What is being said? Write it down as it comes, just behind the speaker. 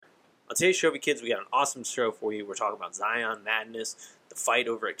On today's show, kids, we got an awesome show for you. We're talking about Zion Madness, the fight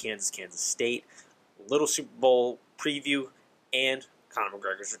over at Kansas State, a little Super Bowl preview, and Conor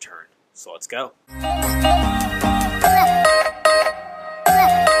McGregor's return. So let's go. And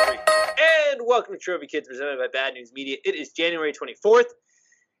welcome to Trophy Kids, presented by Bad News Media. It is January 24th,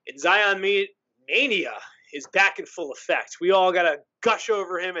 and Zion Mania is back in full effect. We all got to gush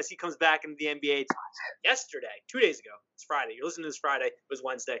over him as he comes back into the NBA yesterday, 2 days ago. It's Friday. You're listening to this Friday. It was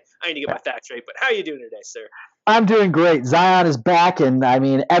Wednesday. I need to get my facts right, but how are you doing today, sir? I'm doing great. Zion is back, and I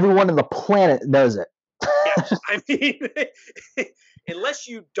mean, everyone on the planet knows it. Yeah, I mean, unless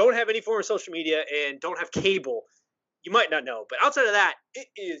you don't have any form of social media and don't have cable, you might not know. But outside of that, it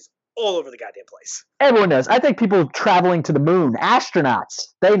is all over the goddamn place. Everyone knows. I think people traveling to the moon, astronauts,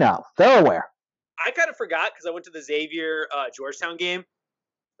 they know. They're aware. I kind of forgot because I went to the Xavier Georgetown game,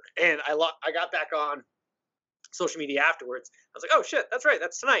 and I got back on social media afterwards. I was like, oh, shit, that's right.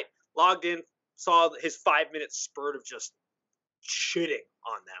 That's tonight. Logged in, saw his 5-minute spurt of just shitting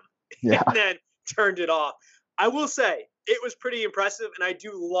on them, Yeah. and then turned it off. I will say, it was pretty impressive, and I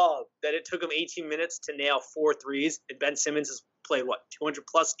do love that it took him 18 minutes to nail 4 threes, and Ben Simmons has played,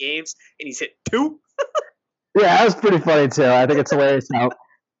 200-plus games, and he's hit 2? Yeah, that was pretty funny, too. I think it's hilarious how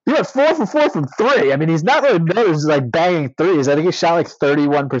he went 4 for 4 from 3. I mean, he's not really known as, banging threes. I think he shot,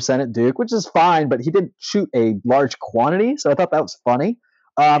 31% at Duke, which is fine, but he didn't shoot a large quantity, so I thought that was funny.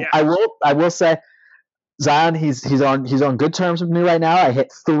 Yeah. I will say, Zion, he's on good terms with me right now. I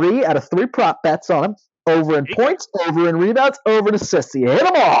hit 3 out of 3 prop bets on him. Over in points, over in rebounds, over in assists. He hit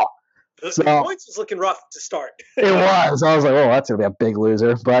them all. The points was looking rough to start. It was. I was like, oh, that's gonna be a big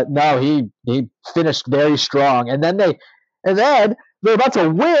loser. But no, he finished very strong. And then they're about to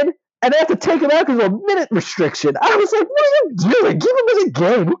win, and they have to take him out because of a minute restriction. I was like, what are you doing? Give him as a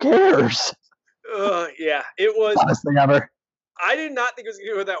game. Who cares? Yeah, it was. Honest thing ever. I did not think it was going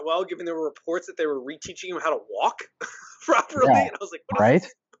to go that well, given there were reports that they were reteaching him how to walk properly. Yeah, and I was like,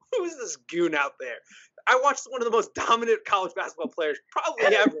 who is this goon out there? I watched one of the most dominant college basketball players probably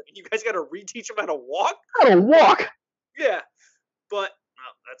ever, and you guys got to reteach him how to walk? How to walk? Yeah. But,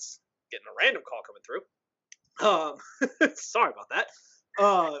 that's getting a random call coming through. Sorry about that.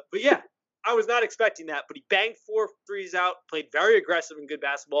 But yeah, I was not expecting that, but he banged 4 threes out, played very aggressive and good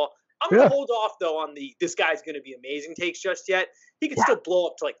basketball. I'm going to hold off, though, on this guy's going to be amazing takes just yet. He could still blow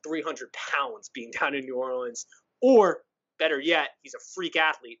up to 300 pounds being down in New Orleans. Or, better yet, he's a freak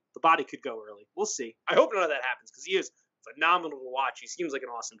athlete. The body could go early. We'll see. I hope none of that happens because he is phenomenal to watch. He seems like an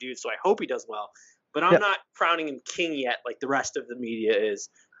awesome dude, so I hope he does well. But I'm not crowning him king yet like the rest of the media is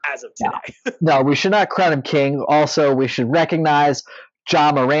as of today. No, we should not crown him king. Also, we should recognize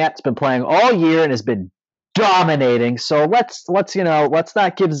Ja Morant's been playing all year and has been dominating. So let's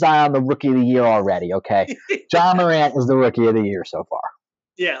not give Zion the Rookie of the Year already, okay? Ja Morant is the Rookie of the Year so far.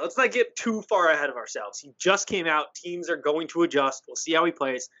 Yeah, let's not get too far ahead of ourselves. He just came out. Teams are going to adjust. We'll see how he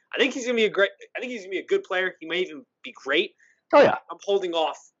plays. I think he's gonna be a good player. He may even be great. Oh yeah. I'm holding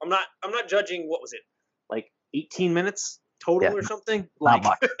off. I'm not judging. What was it? 18 minutes total or something? Not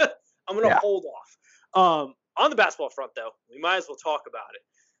much. I'm gonna hold off. On the basketball front, though, we might as well talk about it.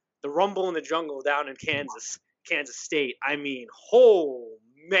 The rumble in the jungle down in Kansas State. I mean, oh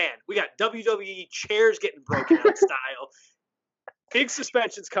man, we got WWE chairs getting broken out style. Big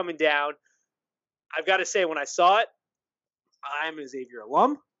suspensions coming down. I've got to say, when I saw it, I'm a Xavier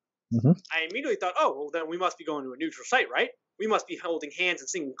alum. Mm-hmm. I immediately thought, oh, well, then we must be going to a neutral site, right? We must be holding hands and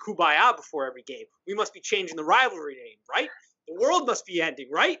singing Kumbaya before every game. We must be changing the rivalry name, right? The world must be ending,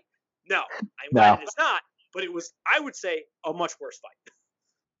 right? No, I'm glad it's not. But it was, I would say, a much worse fight.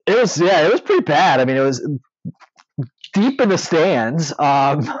 It was pretty bad. I mean, it was deep in the stands. In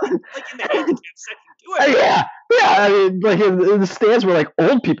the handicap section. Yeah. I mean, in the stands where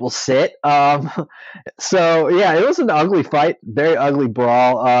old people sit. So yeah, it was an ugly fight, very ugly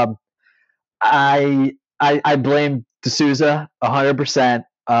brawl. I blame D'Souza 100%.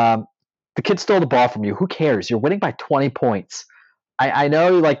 The kid stole the ball from you. Who cares? You're winning by 20 points. I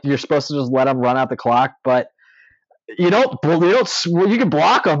know you're supposed to just let them run out the clock, but you can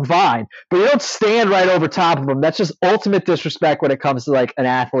block them fine, but you don't stand right over top of them. That's just ultimate disrespect when it comes to an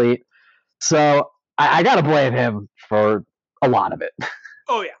athlete. So I got to blame him for a lot of it.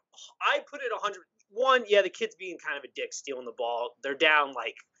 Oh, yeah. I put it 101. Yeah, the kid's being kind of a dick stealing the ball. They're down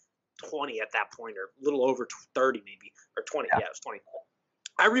 20 at that point, or a little over 30 maybe, or 20. Yeah, it was 20.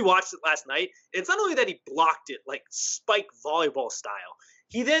 I rewatched it last night. And it's not only that he blocked it spike volleyball style.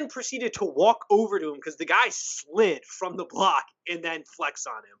 He then proceeded to walk over to him because the guy slid from the block and then flex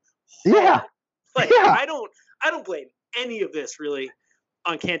on him. Yeah. I don't blame any of this really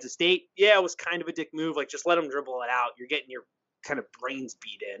on Kansas State. Yeah, it was kind of a dick move. Just let him dribble it out. You're getting your kind of brains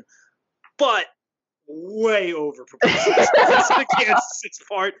beat in. but way over proportions. The Kansas City's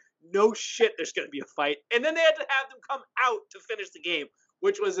part. No shit, there's going to be a fight. And then they had to have them come out to finish the game,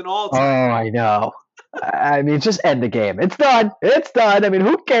 which was an all-time. Oh, I know. I mean, just end the game. It's done. It's done. I mean,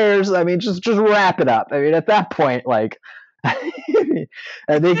 who cares? I mean, just wrap it up. I mean, at that point, like,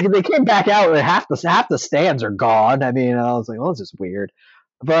 and they came back out and half the stands are gone. I mean, I was like, well, this is weird.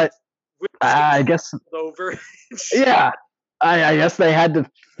 But I guess over. Yeah, I guess they had to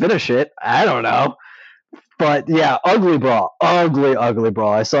finish it. I don't know. But yeah, ugly brawl, ugly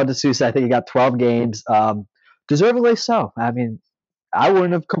brawl. I saw D'Souza. I think he got 12 games, deservedly so. I mean, I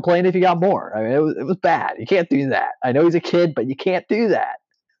wouldn't have complained if he got more. I mean, it was bad. You can't do that. I know he's a kid, but you can't do that.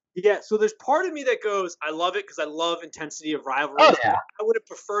 Yeah, so there's part of me that goes, I love it because I love intensity of rivalries. Oh yeah. I would have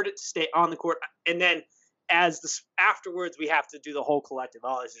preferred it to stay on the court, and then afterwards we have to do the whole collective.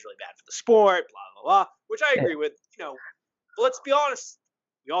 Oh, this is really bad for the sport, blah blah blah, which I agree with. But let's be honest.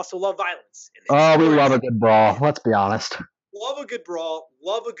 We also love violence. Oh, we love a good brawl. Let's be honest. Love a good brawl.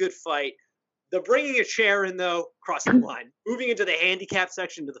 Love a good fight. The bringing a chair in, though, crossing the line. Moving into the handicap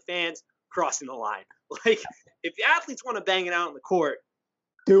section to the fans, crossing the line. Like, if the athletes want to bang it out on the court,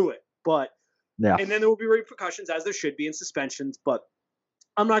 do it. But yeah. And then there will be repercussions, as there should be, in suspensions. But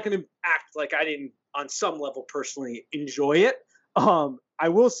I'm not going to act like I didn't, on some level, personally enjoy it. I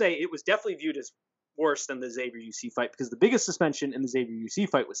will say it was definitely viewed as worse than the Xavier UC fight because the biggest suspension in the Xavier UC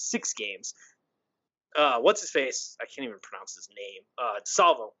fight was 6 games. What's his face? I can't even pronounce his name.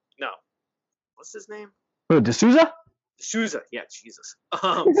 DeSalvo. No. What's his name? Who, D'Souza? D'Souza. Yeah, Jesus.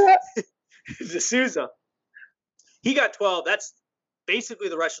 D'Souza. He got 12. That's basically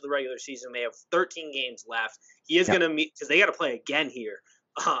the rest of the regular season. They have 13 games left. He is going to meet because they got to play again here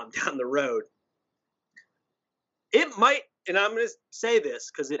down the road. It might, and I'm going to say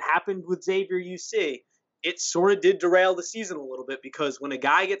this because it happened with Xavier UC, it sort of did derail the season a little bit because when a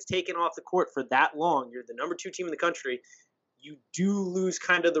guy gets taken off the court for that long, you're the number 2 team in the country, you do lose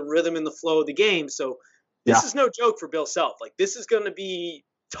kind of the rhythm and the flow of the game. So this is no joke for Bill Self. Like, this is going to be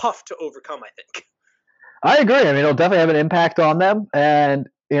tough to overcome, I think. I agree. I mean, it'll definitely have an impact on them. And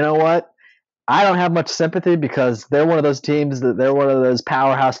you know what? I don't have much sympathy because they're one of those teams they're one of those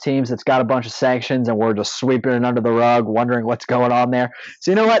powerhouse teams that's got a bunch of sanctions and we're just sweeping it under the rug, wondering what's going on there.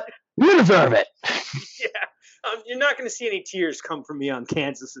 So you know what? You deserve it. Yeah. You're not going to see any tears come from me on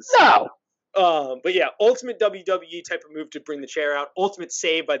Kansas's side. No. But yeah, ultimate WWE type of move to bring the chair out. Ultimate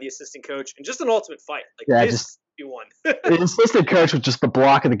save by the assistant coach, and just an ultimate fight. Like, yeah, just you won. The assistant coach was just the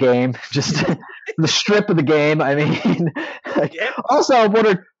block of the game, just the strip of the game. I mean, Also, I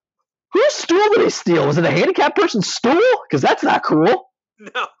wondered, whose stool did he steal? Was it a handicapped person's stool? Because that's not cool.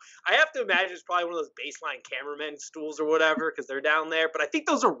 No, I have to imagine it's probably one of those baseline cameraman stools or whatever because they're down there. But I think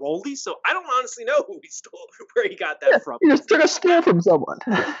those are rollies, so I don't honestly know who he stole, where he got that from. He just took a stool from someone.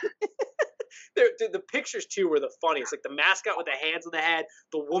 The pictures, too, were the funniest. Like the mascot with the hands on the head,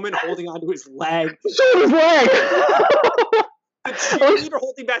 the woman holding onto his leg. Showed his leg! The cheerleader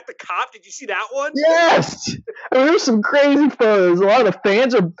holding back the cop. Did you see that one? Yes! I mean, there's some crazy photos. A lot of the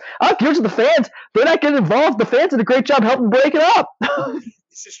fans are... I don't care the fans. They're not getting involved. The fans did a great job helping break it up.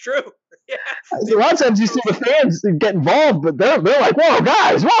 This is true. Yeah. A lot of times you see the fans get involved, but they're like, whoa,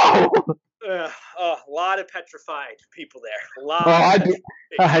 guys, whoa! A lot of petrified people there.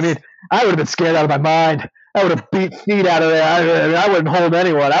 I mean, I would have been scared out of my mind. I would have beat feet out of there. I wouldn't hold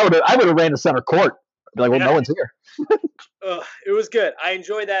anyone. I would have ran to center court. I'd be like, well, no one's here. It was good. I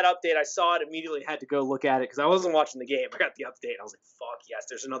enjoyed that update. I saw it immediately. Had to go look at it because I wasn't watching the game. I got the update. I was like, fuck yes,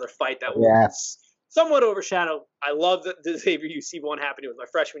 there's another fight that will somewhat overshadow. I love that the Xavier UC one happened. It was my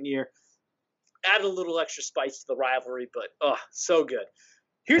freshman year. Added a little extra spice to the rivalry, but so good.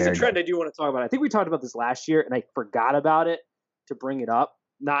 Here's a trend I do want to talk about. I think we talked about this last year, and I forgot about it to bring it up,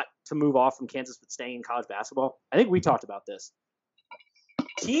 not to move off from Kansas, but staying in college basketball. I think we talked about this.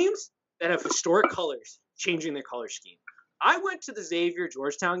 Teams that have historic colors changing their color scheme. I went to the Xavier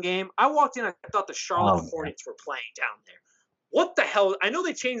Georgetown game. I walked in. I thought the Charlotte Hornets were playing down there. What the hell? I know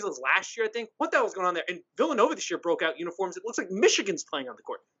they changed those last year, I think. What the hell was going on there? And Villanova this year broke out uniforms. It looks like Michigan's playing on the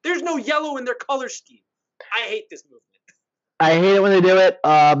court. There's no yellow in their color scheme. I hate this movement. I hate it when they do it.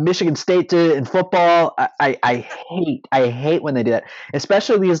 Michigan State did it in football. I hate when they do that,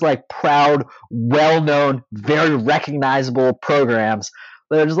 especially these like proud, well-known, very recognizable programs.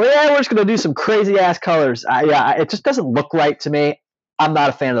 They're just like, we're just gonna do some crazy ass colors. It just doesn't look right to me. I'm not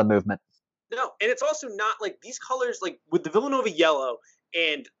a fan of the movement. No, and it's also not like these colors, like with the Villanova yellow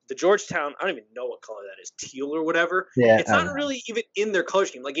and the Georgetown, I don't even know what color that is, teal or whatever. Yeah, it's not really even in their color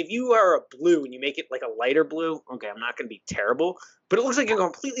scheme. Like if you are a blue and you make it like a lighter blue, okay, I'm not going to be terrible, but it looks like a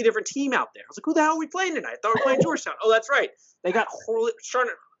completely different team out there. I was like, who the hell are we playing tonight? I thought we were playing Georgetown. Oh, that's right. They got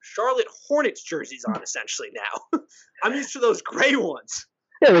Charlotte Hornets jerseys on essentially now. I'm used to those gray ones.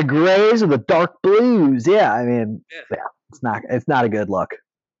 Yeah, the grays or the dark blues. Yeah, I mean, Yeah. it's not a good look.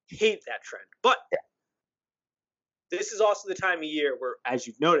 Hate that trend. But this is also the time of year where, as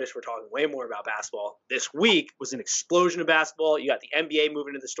you've noticed, we're talking way more about basketball. This week was an explosion of basketball. You got the NBA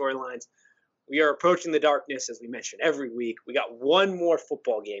moving into the storylines. We are approaching the darkness, as we mention every week. We got one more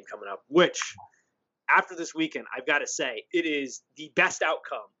football game coming up, which, after this weekend, I've got to say, it is the best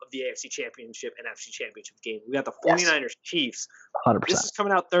outcome of the AFC Championship and NFC Championship game. We got the 49ers Chiefs. 100%. This is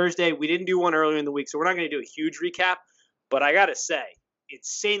coming out Thursday. We didn't do one earlier in the week, so we're not going to do a huge recap. But I got to say,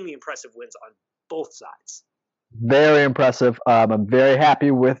 insanely impressive wins on both sides. Very impressive. I'm very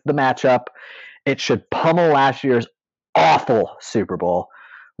happy with the matchup. It should pummel last year's awful Super Bowl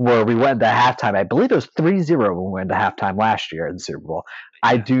where we went to halftime. I believe it was 3-0 when we went to halftime last year in the Super Bowl.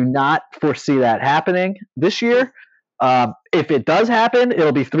 I do not foresee that happening this year. If it does happen,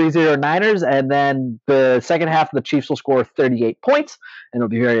 it'll be 3-0 Niners, and then the second half of the Chiefs will score 38 points, and it'll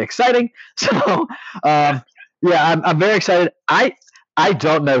be very exciting. So, yeah, I'm very excited. I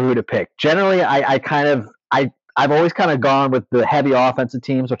don't know who to pick. Generally, I've always kind of gone with the heavy offensive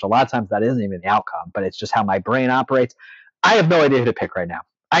teams, which a lot of times that isn't even the outcome, but it's just how my brain operates. I have no idea who to pick right now.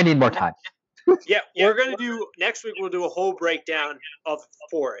 I need more time. We're going to do next week. We'll do a whole breakdown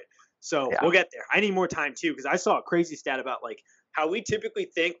for it. So we'll get there. I need more time too, because I saw a crazy stat about like how we typically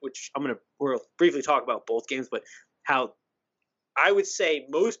think, which we'll briefly talk about both games, but how I would say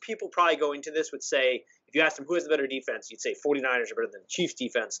most people probably go into this would say, if you ask them who has the better defense, you'd say 49ers are better than the Chiefs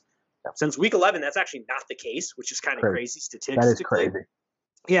defense. Since week 11, that's actually not the case, which is kind of crazy statistically. That is crazy.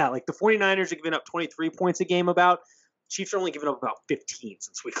 Yeah, like the 49ers are giving up 23 points a game about. Chiefs are only giving up about 15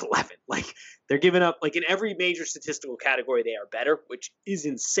 since week 11. Like, they're giving up, like, in every major statistical category, they are better, which is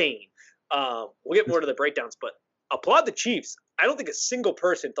insane. We'll get more to the breakdowns, but applaud the Chiefs. I don't think a single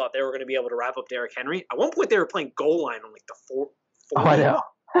person thought they were going to be able to wrap up Derrick Henry. At one point, they were playing goal line on, like, the four. I know.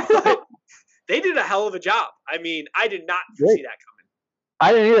 They did a hell of a job. I mean, I did not see that coming.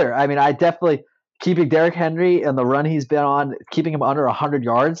 I didn't either. I mean, I definitely keeping Derrick Henry and the run he's been on, keeping him under 100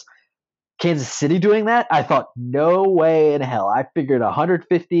 yards. Kansas City doing that, I thought, no way in hell. I figured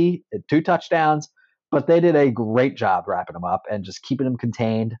 150 and 2 touchdowns, but they did a great job wrapping him up and just keeping him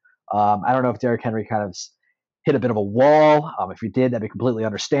contained. I don't know if Derrick Henry kind of hit a bit of a wall. If he did, that'd be completely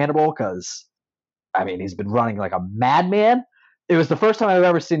understandable because, I mean, he's been running like a madman. It was the first time I've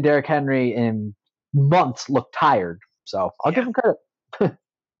ever seen Derrick Henry in months look tired. So I'll give him credit.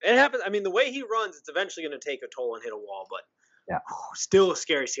 It happens. I mean, the way he runs, it's eventually going to take a toll and hit a wall, but still a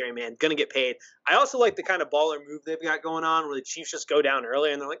scary man. Going to get paid. I also like the kind of baller move they've got going on where the Chiefs just go down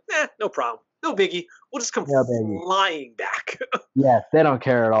early and they're like, no problem. No biggie. We'll just come flying back. Yeah, they don't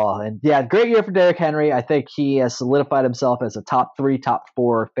care at all. And yeah, great year for Derrick Henry. I think he has solidified himself as a top 3, top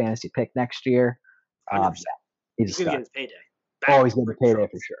 4 fantasy pick next year. He's going to get his payday. He's going to get payday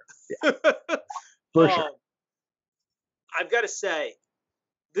for sure. Yeah. For sure. I've got to say,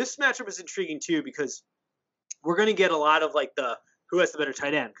 this matchup is intriguing too because we're going to get a lot of like the who has the better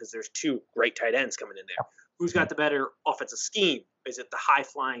tight end because there's 2 great tight ends coming in there. Who's got the better offensive scheme? Is it the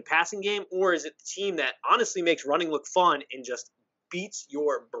high-flying passing game, or is it the team that honestly makes running look fun and just beats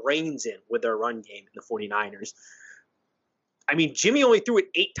your brains in with their run game in the 49ers? I mean, Jimmy only threw it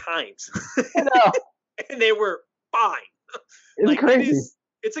 8 times. I know. And they were fine. It's crazy.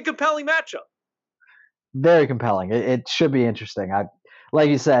 It's a compelling matchup. Very compelling. It should be interesting. Like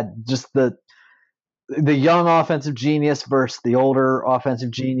you said, just the young offensive genius versus the older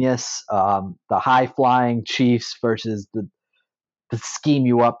offensive genius, the high-flying Chiefs versus the scheme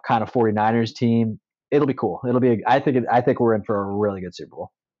you up kind of 49ers team. It'll be cool. I think we're in for a really good Super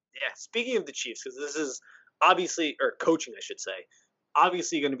Bowl. Yeah. Speaking of the Chiefs, because this is obviously, or coaching, I should say,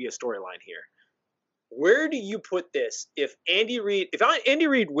 obviously going to be a storyline here. Where do you put this if Andy Reid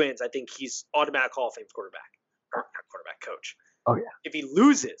wins? I think he's automatic Hall of Fame quarterback, or not quarterback, coach. Oh yeah. If he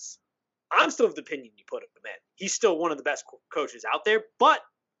loses, I'm still of the opinion you put him in. He's still one of the best coaches out there, but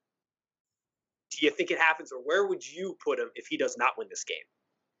do you think it happens, or where would you put him if he does not win this game?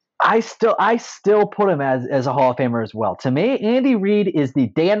 I still put him as a Hall of Famer as well. To me, Andy Reid is the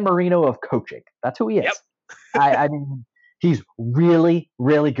Dan Marino of coaching. That's who he is. Yep. I mean, he's really,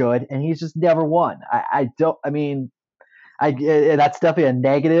 really good, and he's just never won. That's definitely a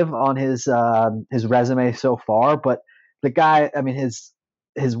negative on his resume so far. But the guy, I mean, his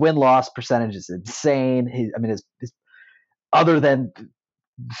win-loss percentage is insane. His other than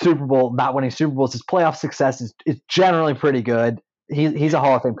Super Bowl, not winning Super Bowls, his playoff success is generally pretty good. He's a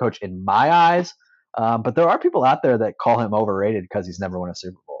Hall of Fame coach in my eyes. But there are people out there that call him overrated because he's never won a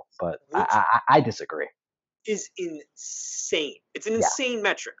Super Bowl. But I disagree. is insane. It's an Yeah. insane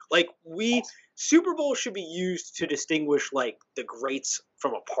metric. Like Super Bowl should be used to distinguish like the greats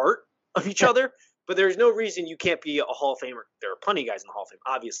from a part of each other, but there's no reason you can't be a Hall of Famer. There are plenty of guys in the Hall of Fame,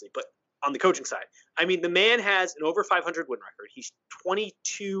 obviously, but on the coaching side, I mean, the man has an over 500 win record. He's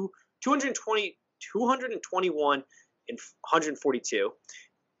 221 and 142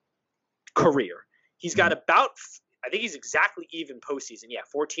 career. He's got about, I think he's exactly even postseason. Yeah,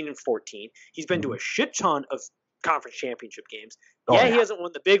 14 and 14. He's been to a shit ton of conference championship games. He hasn't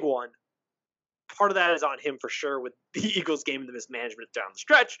won the big one. Part of that is on him for sure with the Eagles game and the mismanagement down the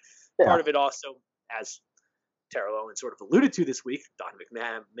stretch. Yeah. Part of it also, as Terrell Owens sort of alluded to this week, Don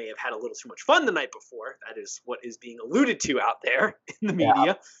McMahon may have had a little too much fun the night before. That is what is being alluded to out there in the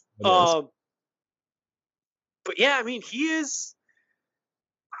media. But yeah, I mean,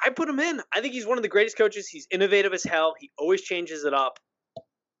 I put him in. I think he's one of the greatest coaches. He's innovative as hell. He always changes it up.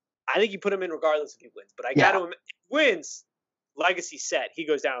 I think you put him in regardless if he wins. But got to wins. Legacy set. He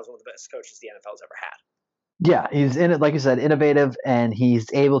goes down as one of the best coaches the NFL's ever had. Yeah, he's in it, like you said, innovative, and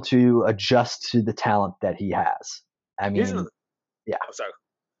he's able to adjust to the talent that he has. I mean, yeah. I'm sorry.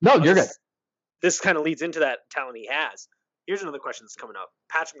 No, you're good. This kind of leads into that talent he has. Here's another question that's coming up.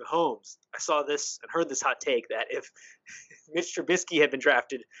 Patrick Mahomes. I saw this and heard this hot take that if Mitch Trubisky had been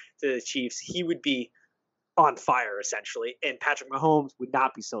drafted to the Chiefs, he would be on fire, essentially, and Patrick Mahomes would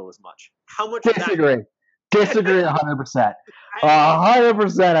not be so as much. How much Disagree. Disagree 100%.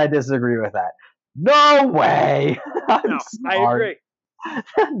 100% I disagree with that. No way. I agree.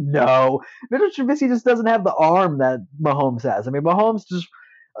 No. Mitchell Trubisky just doesn't have the arm that Mahomes has. I mean, Mahomes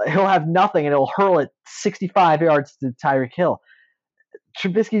he'll have nothing and he'll hurl it 65 yards to Tyreek Hill.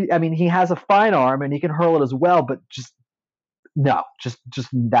 Trubisky, I mean, he has a fine arm and he can hurl it as well, but just that's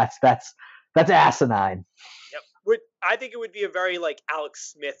asinine. Yep. I think it would be a very like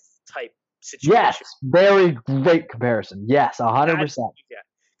Alex Smith type situation. Yes, very great comparison. Yes, 100%. Yeah,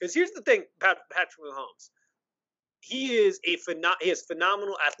 because here's the thing, Patrick Mahomes. He has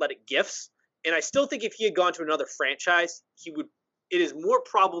phenomenal athletic gifts, and I still think if he had gone to another franchise, it is more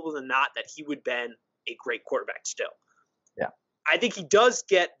probable than not that he would have been a great quarterback still. Yeah. I think he does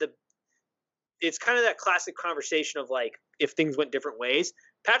get it's kind of that classic conversation of like if things went different ways.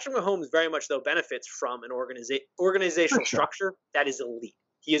 Patrick Mahomes very much though benefits from an organizational structure that is elite.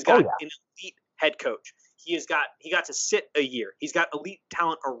 He has got an elite head coach. He got to sit a year. He's got elite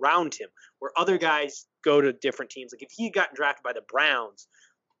talent around him where other guys go to different teams. Like if he had gotten drafted by the Browns,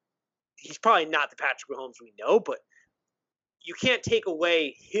 he's probably not the Patrick Mahomes we know, but you can't take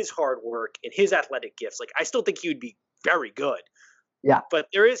away his hard work and his athletic gifts. Like I still think he would be very good. Yeah. But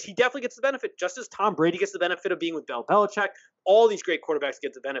he definitely gets the benefit, just as Tom Brady gets the benefit of being with Bill Belichick. All these great quarterbacks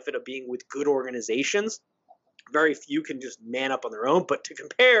get the benefit of being with good organizations. Very few can just man up on their own. But to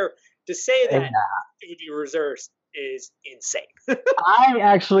say that it would be reserved is insane. I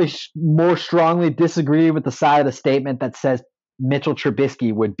actually more strongly disagree with the side of the statement that says Mitchell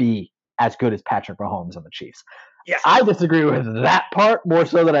Trubisky would be as good as Patrick Mahomes on the Chiefs. Yeah. I disagree with that part more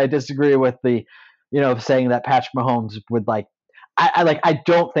so than I disagree with the, saying that Patrick Mahomes would I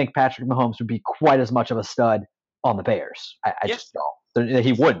don't think Patrick Mahomes would be quite as much of a stud on the Bears. I just don't.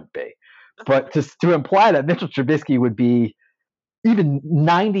 He wouldn't be. But to imply that Mitchell Trubisky would be even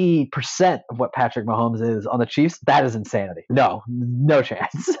 90% of what Patrick Mahomes is on the Chiefs, that is insanity. No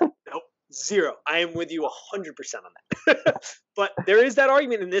chance. Nope, zero. I am with you 100% on that. But there is that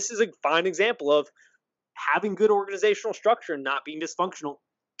argument, and this is a fine example of having good organizational structure and not being dysfunctional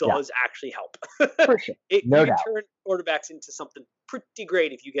does actually help. For sure. You can turn quarterbacks into something pretty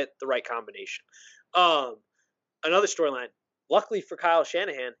great if you get the right combination. Another storyline, luckily for Kyle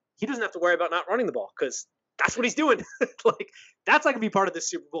Shanahan, he doesn't have to worry about not running the ball because that's what he's doing. That's not gonna be part of the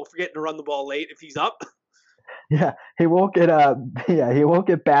Super Bowl, forgetting to run the ball late if he's up. Yeah, he won't get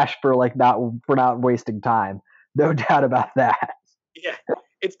bashed for not wasting time. No doubt about that. Yeah.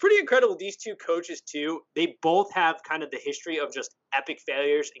 It's pretty incredible. These two coaches, too, they both have kind of the history of just epic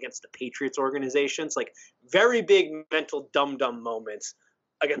failures against the Patriots organizations, like very big mental dum-dum moments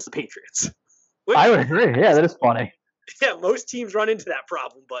against the Patriots. I would agree. Yeah, that is funny. Yeah, most teams run into that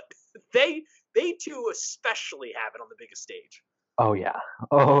problem, but they too especially have it on the biggest stage. Oh, yeah.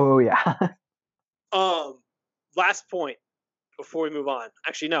 Last point before we move on.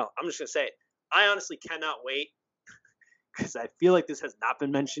 Actually, no, I'm just going to say it. I honestly cannot wait because I feel like this has not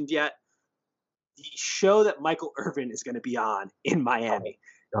been mentioned yet. The show that Michael Irvin is going to be on in Miami.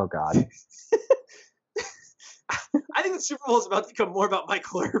 Oh, God. I think the Super Bowl is about to become more about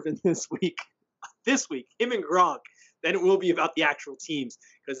Michael Irvin this week, him and Gronk, than it will be about the actual teams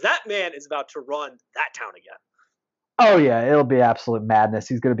because that man is about to run that town again. Oh, yeah. It'll be absolute madness.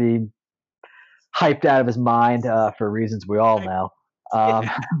 He's going to be hyped out of his mind for reasons we all know. Um,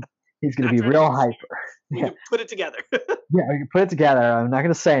 Yeah, he's going to not be trying to real be funny. hyper. We Yeah, can put it together. yeah, we can put it together. I'm not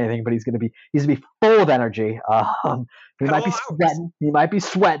going to say anything, but he's going to be full of energy. He At might be all hours. sweating. He might be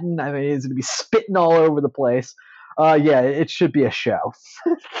sweating. I mean, he's going to be spitting all over the place. Yeah, it should be a show.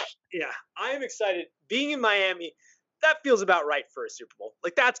 Yeah, I am excited. Being in Miami, that feels about right for a Super Bowl.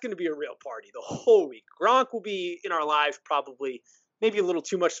 Like that's going to be a real party the whole week. Gronk will be in our lives probably, maybe a little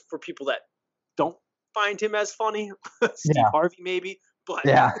too much for people that don't find him as funny. Steve Yeah, Harvey maybe, but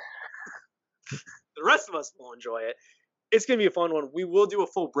yeah. the rest of us will enjoy it. It's going to be a fun one. We will do a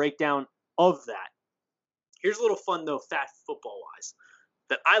full breakdown of that. Here's a little fun though, fact football wise,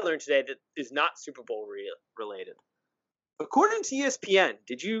 that I learned today that is not Super Bowl related. According to ESPN,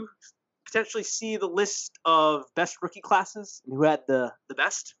 did you potentially see the list of best rookie classes and who had the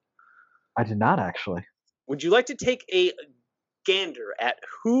best? I did not actually. Would you like to take a gander at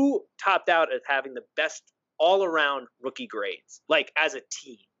who topped out as having the best all around rookie grades, like as a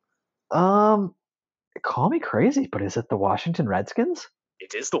team? Um, Call me crazy, but is it the Washington Redskins?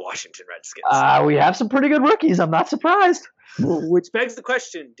 It is the Washington Redskins. We have some pretty good rookies. I'm not surprised. Which begs the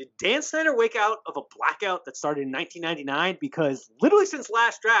question, did Dan Snyder wake out of a blackout that started in 1999? Because literally since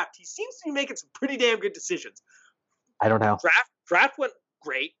last draft, he seems to be making some pretty damn good decisions. I don't know. Draft went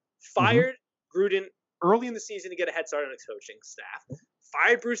great. Fired Gruden early in the season to get a head start on his coaching staff.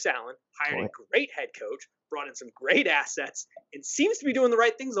 Fired Bruce Allen, hired a great head coach, brought in some great assets, and seems to be doing the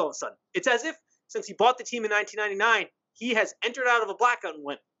right things all of a sudden. It's as if since he bought the team in 1999, he has entered out of a blackout and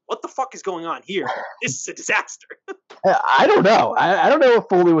went, what the fuck is going on here? This is a disaster. I don't know. I don't know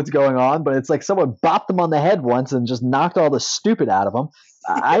fully what's going on, but it's like someone bopped him on the head once and just knocked all the stupid out of him.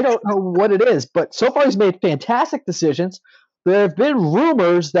 I don't know what it is, but so far he's made fantastic decisions. There have been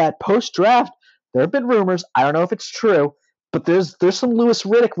rumors that post draft, there have been rumors. I don't know if it's true, but there's some Lewis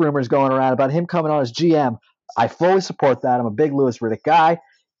Riddick rumors going around about him coming on as GM. I fully support that. I'm a big Lewis Riddick guy.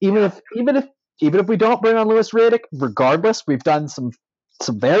 Even if we don't bring on Lewis Riddick, regardless, we've done some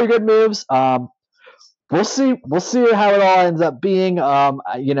very good moves. We'll see. We'll see how it all ends up being.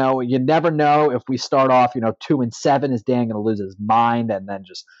 You never know if we start off, 2-7. Is Dan going to lose his mind and then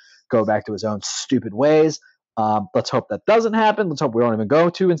just go back to his own stupid ways? Let's hope that doesn't happen. Let's hope we don't even go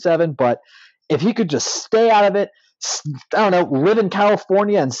 2-7. But if he could just stay out of it, I don't know, live in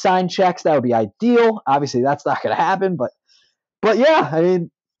California and sign checks, that would be ideal. Obviously, that's not going to happen. But yeah, I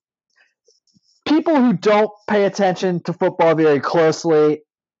mean, people who don't pay attention to football very closely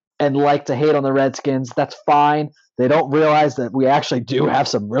and like to hate on the Redskins, that's fine. They don't realize that we actually do have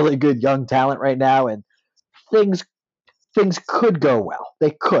some really good young talent right now, and things could go well.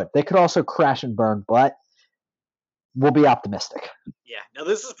 They could. They could also crash and burn, but we'll be optimistic. Yeah. Now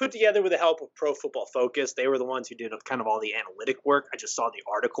this was put together with the help of Pro Football Focus. They were the ones who did kind of all the analytic work. I just saw the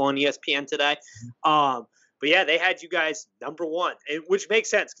article on ESPN today. But yeah, they had you guys number one, which makes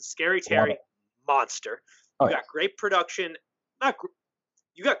sense because Scary Terry, monster. You got great production.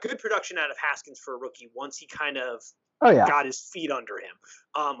 You got good production out of Haskins for a rookie once he kind of got his feet under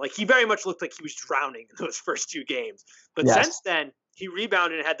him. Like he very much looked like he was drowning in those first two games. But since then, he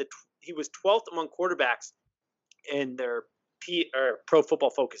rebounded and he was 12th among quarterbacks in their Pro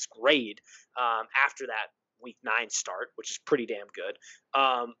Football Focus grade after that Week 9 start, which is pretty damn good.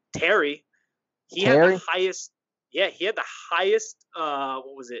 Terry, had the highest. Yeah, he had the highest.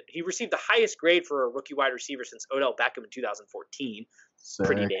 What was it? He received the highest grade for a rookie wide receiver since Odell Beckham in 2014. Sick.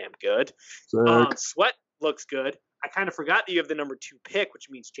 Pretty damn good. Sweat looks good. I kind of forgot that you have the number 2 pick, which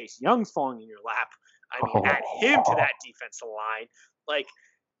means Chase Young's falling in your lap. I mean, add him to that defensive line. Like,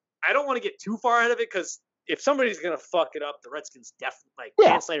 I don't want to get too far ahead of it because if somebody's gonna fuck it up, the Redskins definitely,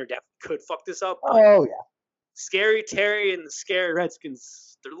 Dan Snyder definitely could fuck this up. But Scary Terry and the Scary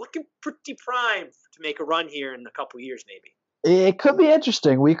Redskins, they're looking pretty prime to make a run here in a couple years, maybe. It could be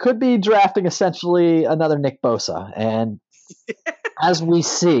interesting. We could be drafting essentially another Nick Bosa, and as we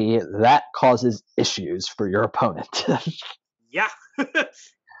see, that causes issues for your opponent. Yeah,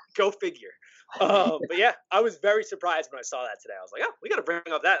 go figure. But yeah, I was very surprised when I saw that today. I was like, oh, we got to bring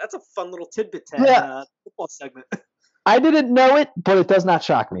up that. That's a fun little tidbit to football segment. I didn't know it, but it does not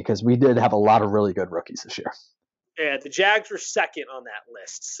shock me because we did have a lot of really good rookies this year. Yeah, the Jags were second on that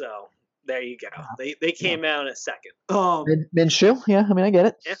list, so there you go. They came out in a second. Minshew, yeah, I mean, I get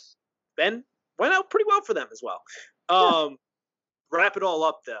it. Yeah, Ben went out pretty well for them as well. Wrap it all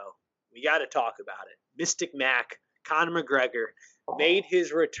up, though. We got to talk about it. Mystic Mac, Conor McGregor, made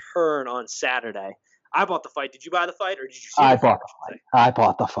his return on Saturday. I bought the fight. Did you buy the fight, or did you see I bought the fight. I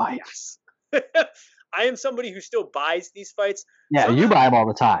bought the fight. Yes. I am somebody who still buys these fights. Yeah, you buy them all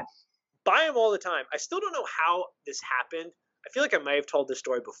the time. Buy them all the time. I still don't know how this happened, I feel like I may have told this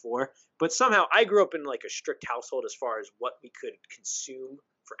story before, but somehow I grew up in like a strict household as far as what we could consume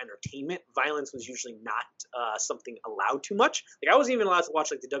for entertainment. Violence was usually not something allowed too much. Like I wasn't even allowed to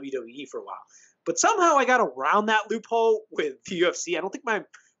watch like the WWE for a while. But somehow I got around that loophole with the UFC. I don't think my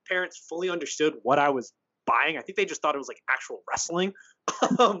parents fully understood what I was buying. I think they just thought it was like actual wrestling.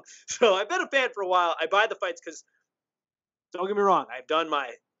 So I've been a fan for a while. I buy the fights because don't get me wrong, I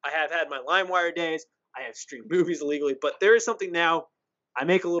have had my LimeWire days. I have streamed movies illegally, but there is something now. I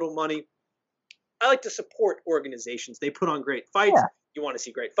make a little money. I like to support organizations. They put on great fights. Yeah. You want to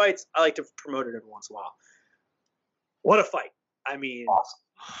see great fights. I like to promote it every once in a while. What a fight. I mean,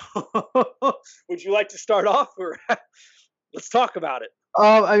 awesome. Would you like to start off or let's talk about it?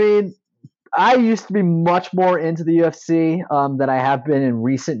 I mean, I used to be much more into the UFC than I have been in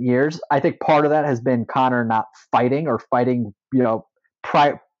recent years. I think part of that has been Conor not fighting or fighting,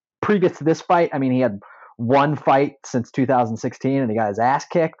 previous to this fight. I mean, he had one fight since 2016 and he got his ass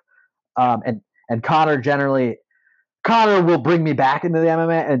kicked. And Conor will bring me back into the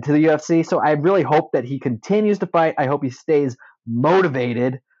MMA and to the UFC. So I really hope that he continues to fight. I hope he stays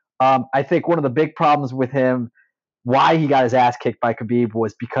motivated. I think one of the big problems with him, why he got his ass kicked by Khabib,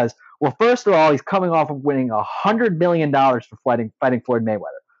 was because, well, first of all, he's coming off of winning $100 million for fighting Floyd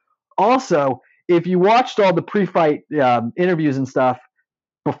Mayweather. Also, if you watched all the pre-fight interviews and stuff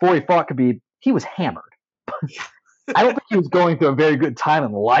before he fought Khabib, he was hammered. I don't think he was going through a very good time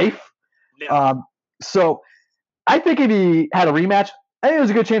in life. No. So I think if he had a rematch, I think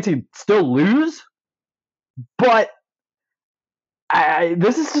there's a good chance he'd still lose. But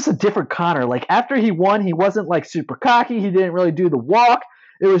this is just a different Conor. Like after he won, he wasn't like super cocky. He didn't really do the walk.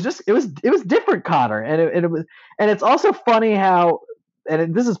 It was different Conor, and it's also funny how,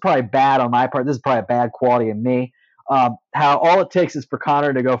 and this is probably bad on my part. This is probably a bad quality in me. How all it takes is for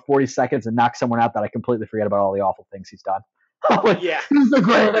Conor to go 40 seconds and knock someone out that I completely forget about all the awful things he's done. Like, yeah, he's the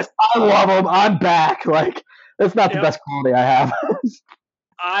greatest. I love him. I'm back. Like that's not the best quality I have.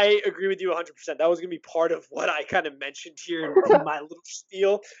 I agree with you 100%. That was going to be part of what I kind of mentioned here in my little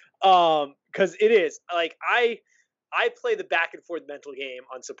spiel. Because it is like I play the back and forth mental game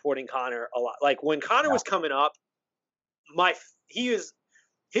on supporting Conor a lot. Like when Conor was coming up, his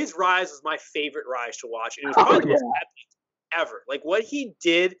rise was my favorite rise to watch. And it was probably the most epic ever. Like what he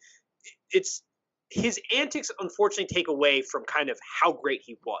did, his antics unfortunately take away from kind of how great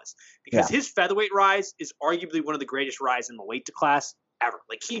he was, because his featherweight rise is arguably one of the greatest rise in the weight class ever.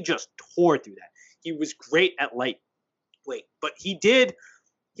 Like he just tore through that. He was great at lightweight, but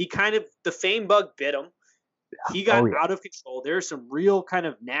the fame bug bit him. He got out of control. There's some real kind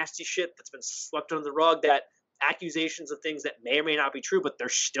of nasty shit that's been swept under the rug, that accusations of things that may or may not be true, but they're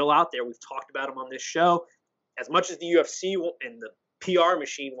still out there. We've talked about them on this show. As much as the UFC and the PR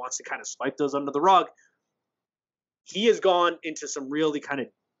machine wants to kind of swipe those under the rug, he has gone into some really kind of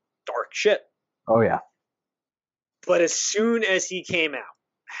dark shit. Oh yeah. But as soon as he came out,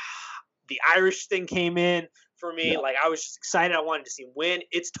 the Irish thing came in for me. Yeah. Like I was just excited. I wanted to see him win.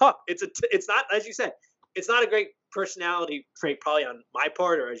 It's tough. It's not, as you said, it's not a great personality trait probably on my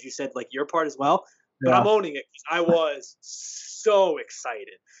part, or as you said, like your part as well. But I'm owning it. I was so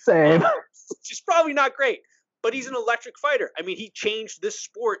excited. Same. Which is probably not great, but he's an electric fighter. I mean, he changed this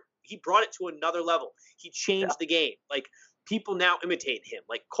sport. He brought it to another level. He changed the game. Like people now imitate him.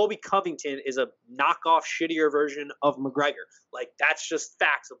 Like Colby Covington is a knockoff, shittier version of McGregor. Like that's just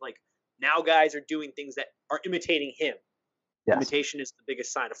facts of like now guys are doing things that are imitating him. Yes. Imitation is the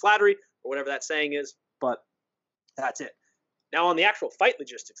biggest sign of flattery, or whatever that saying is. But that's it. Now on the actual fight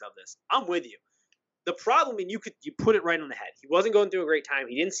logistics of this, I'm with you. The problem, and you put it right on the head. He wasn't going through a great time.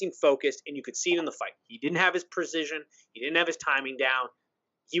 He didn't seem focused, and you could see it in the fight. He didn't have his precision. He didn't have his timing down.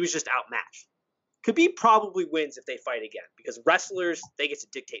 He was just outmatched. Khabib probably wins if they fight again, because wrestlers, they get to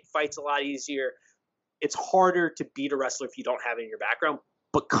dictate fights a lot easier. It's harder to beat a wrestler if you don't have it in your background.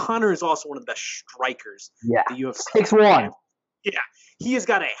 But Conor is also one of the best strikers the UFC takes one. Yeah, he has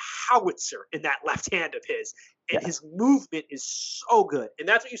got a howitzer in that left hand of his, and his movement is so good. And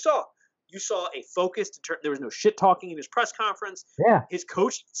that's what you saw. You saw a focused, there was no shit talking in his press conference. Yeah. His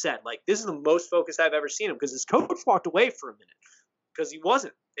coach said, like, this is the most focused I've ever seen him, because his coach walked away for a minute because he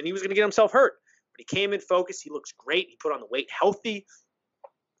wasn't, and he was going to get himself hurt. But he came in focused. He looks great. He put on the weight healthy.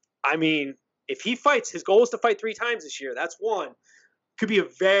 I mean, if he fights, his goal is to fight 3 times this year. That's one. Could be a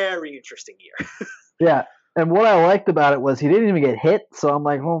very interesting year. Yeah. And what I liked about it was he didn't even get hit. So I'm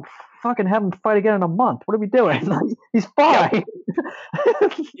like, well, fucking have him fight again in a month. What are we doing? He's fine.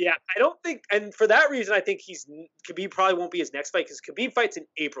 Yeah, I don't think, and for that reason, I think Khabib probably won't be his next fight because Khabib fights in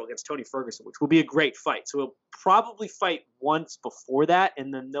April against Tony Ferguson, which will be a great fight. So he'll probably fight once before that,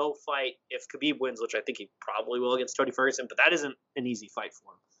 and then they'll fight if Khabib wins, which I think he probably will against Tony Ferguson. But that isn't an easy fight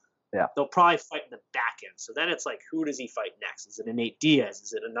for him. Yeah, they'll probably fight in the back end. So then it's like, who does he fight next? Is it a Nate Diaz?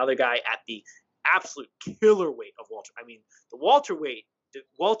 Is it another guy at the absolute killer weight of welter? I mean, the welterweight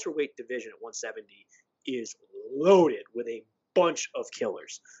division at 170 is loaded with a bunch of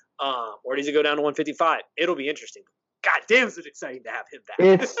killers. Or does he go down to 155? It'll be interesting. God damn, is it exciting to have him back.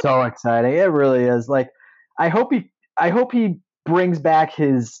 It's so exciting. It really is. Like, I hope he brings back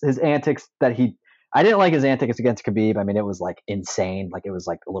his antics that I didn't like his antics against Khabib. I mean, it was like insane. Like, it was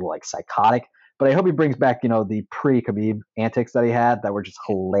like a little like psychotic. But I hope he brings back, the pre-Khabib antics that he had that were just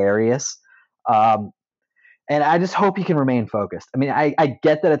hilarious. And I just hope he can remain focused. I mean, I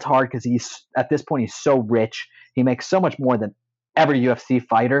get that it's hard because at this point, he's so rich. He makes so much more than every UFC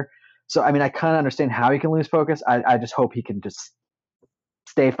fighter. So, I mean, I kind of understand how he can lose focus. I just hope he can just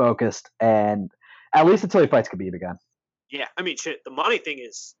stay focused, and at least until he fights Khabib again. Yeah, I mean, shit, the money thing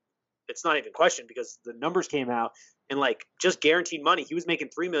is, it's not even questioned because the numbers came out and like just guaranteed money. He was making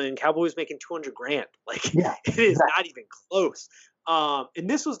 $3 million. Cowboy was making $200,000. Like, yeah, it is not even close. And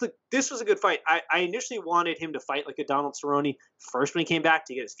this was a good fight. I initially wanted him to fight like a Donald Cerrone first when he came back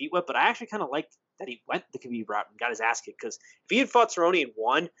to get his feet wet, but I actually kind of liked that he went the Khabib route and got his ass kicked, because if he had fought Cerrone and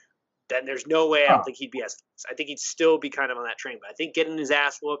won, then there's no way I don't think he'd be as. I think he'd still be kind of on that train. But I think getting his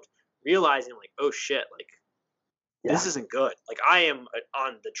ass whooped, realizing like, oh shit, like this isn't good. Like, I am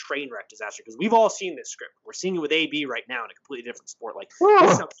on the train wreck disaster, because we've all seen this script. We're seeing it with AB right now in a completely different sport. Like,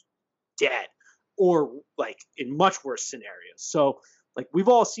 this stuff's dead, or like in much worse scenarios. So like, we've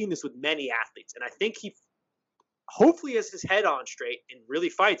all seen this with many athletes, and I think he hopefully has his head on straight and really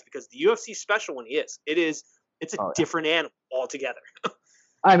fights, because the UFC special when he is. It's a different animal altogether.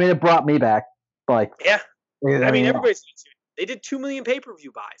 I mean, it brought me back. Like, yeah. I mean, everybody's. They did 2 million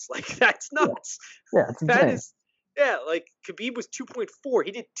pay-per-view buys. Like, that's nuts. Yeah, it's insane. That is. Yeah, like Khabib was 2.4.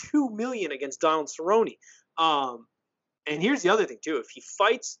 He did 2 million against Donald Cerrone. And here's the other thing too: if he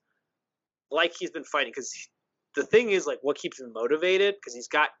fights like he's been fighting, because the thing is, like, what keeps him motivated, because he's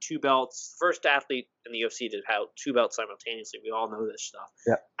got 2 belts. First athlete in the UFC to have 2 belts simultaneously. We all know this stuff.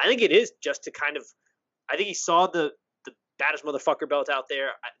 Yeah. I think it is just to kind of. I think he saw the baddest motherfucker belt out there.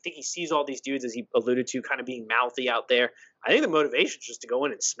 I think he sees all these dudes, as he alluded to, kind of being mouthy out there. I think the motivation is just to go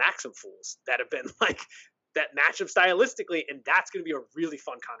in and smack some fools that have been like that matchup stylistically, and that's going to be a really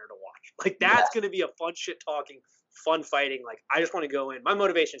fun Conor to watch. Like, that's going to be a fun shit talking, fun fighting. Like, I just want to go in. My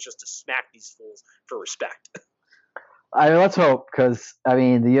motivation is just to smack these fools for respect. I mean, let's hope, because I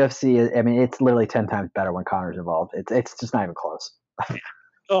mean, the UFC. I mean, it's literally 10 times better when Conor's involved. It's just not even close. Yeah.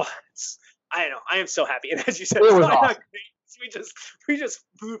 Oh, I don't know. I am so happy. And as you said, it was awesome. Not great. We just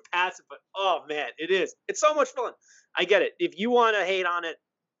blew past it, but oh man, it is. It's so much fun. I get it. If you want to hate on it,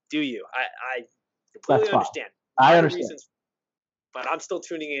 do you? I completely understand. I understand. Reasons, but I'm still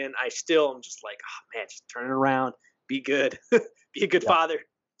tuning in. I'm just like, oh man, just turn it around. Be good. Be a good father.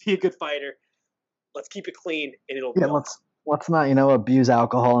 Be a good fighter. Let's keep it clean, and it'll be let's not, abuse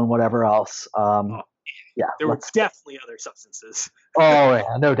alcohol and whatever else. Yeah, there were definitely other substances. Oh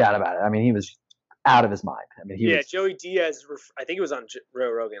yeah, no doubt about it. I mean, he was out of his mind. I mean, Joey Diaz. I think it was on Joe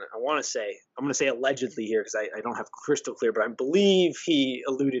Rogan. I'm going to say allegedly here, because I don't have crystal clear, but I believe he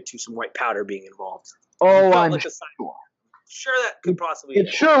alluded to some white powder being involved. Oh, I'm sure that could possibly. It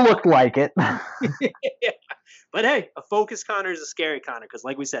sure looked like it. Yeah. But hey, a focused Conor is a scary Conor, because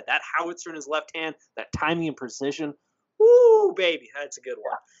like we said, that howitzer in his left hand, that timing and precision, woo, baby, that's a good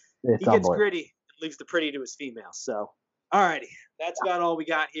one. He gets gritty. Leaves the pretty to his female. So, alrighty, that's about all we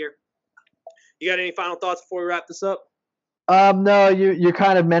got here. You got any final thoughts before we wrap this up? No, you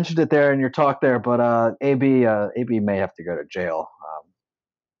kind of mentioned it there in your talk there, but AB may have to go to jail.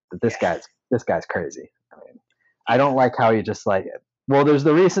 This guy's crazy. I mean, I don't like how he just like. Well, there's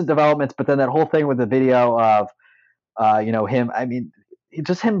the recent developments, but then that whole thing with the video of, him. I mean,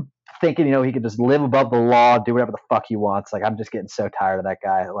 him thinking, he could just live above the law, do whatever the fuck he wants. Like, I'm just getting so tired of that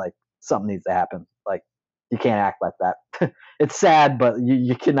guy. Like, something needs to happen. Like, you can't act like that. It's sad, but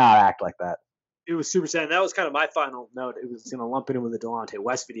you cannot act like that. It was super sad. And that was kind of my final note. It was going to lump it in with the Delonte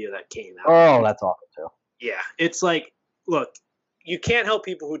West video that came out. Oh, that's awful too. Yeah. It's like, look, you can't help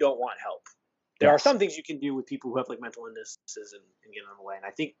people who don't want help. There are some things you can do with people who have like mental illnesses and get on the way. And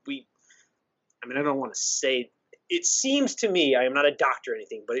I think I don't want to say, it seems to me, I am not a doctor or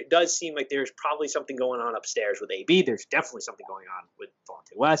anything, but it does seem like there's probably something going on upstairs with AB. There's definitely something going on with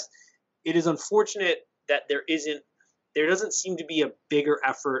Delonte West. It is unfortunate that there isn't there doesn't seem to be a bigger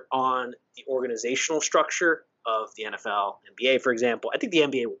effort on the organizational structure of the NFL, NBA, for example. I think the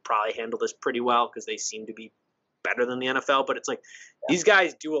NBA will probably handle this pretty well because they seem to be better than the NFL. But it's like these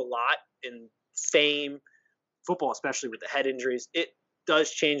guys do a lot in fame, football, especially with the head injuries. It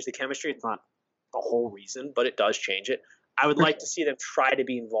does change the chemistry. It's not the whole reason, but it does change it. I would like to see them try to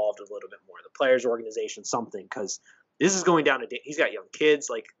be involved a little bit more. The players' organization, something, because this is going down to – he's got young kids.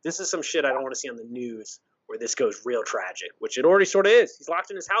 Like, this is some shit I don't want to see on the news where this goes real tragic, which it already sort of is. He's locked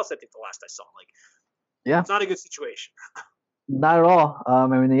in his house, I think, the last I saw. Like, Yeah. It's not a good situation. Not at all. I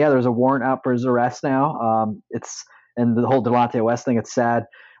mean, yeah, there's a warrant out for his arrest now. And the whole Delonte West thing, it's sad.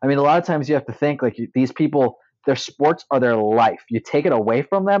 I mean, a lot of times you have to think, like, these people, their sports are their life. You take it away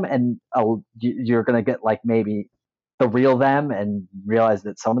from them, and you're going to get, like, maybe the real them and realize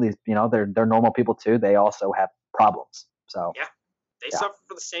that some of these, they're normal people too. They also have problems. So yeah, they suffer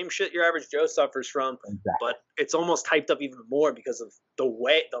from the same shit your average Joe suffers from, exactly. But it's almost hyped up even more because of the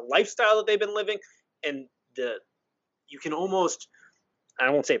lifestyle that they've been living, and you can almost, I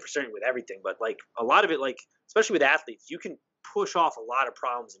won't say for certain with everything, but like a lot of it, like especially with athletes, you can push off a lot of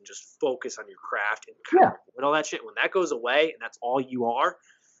problems and just focus on your craft and with all that shit. When that goes away and that's all you are,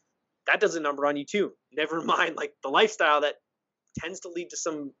 that does a number on you too. Never mind like the lifestyle that tends to lead to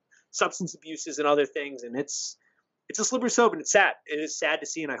some substance abuses and other things. And it's a slippery slope, and it's sad. It is sad to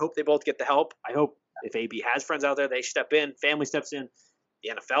see, and I hope they both get the help. I hope if AB has friends out there, they step in, family steps in,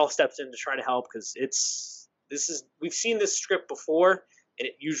 the NFL steps in to try to help, because we've seen this script before, and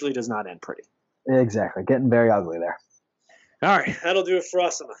it usually does not end pretty. Exactly. Getting very ugly there. All right. That'll do it for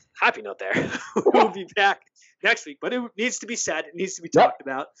us on a happy note there. We'll be back next week, but it needs to be said. It needs to be talked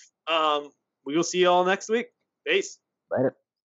about. We will see you all next week. Peace. Later.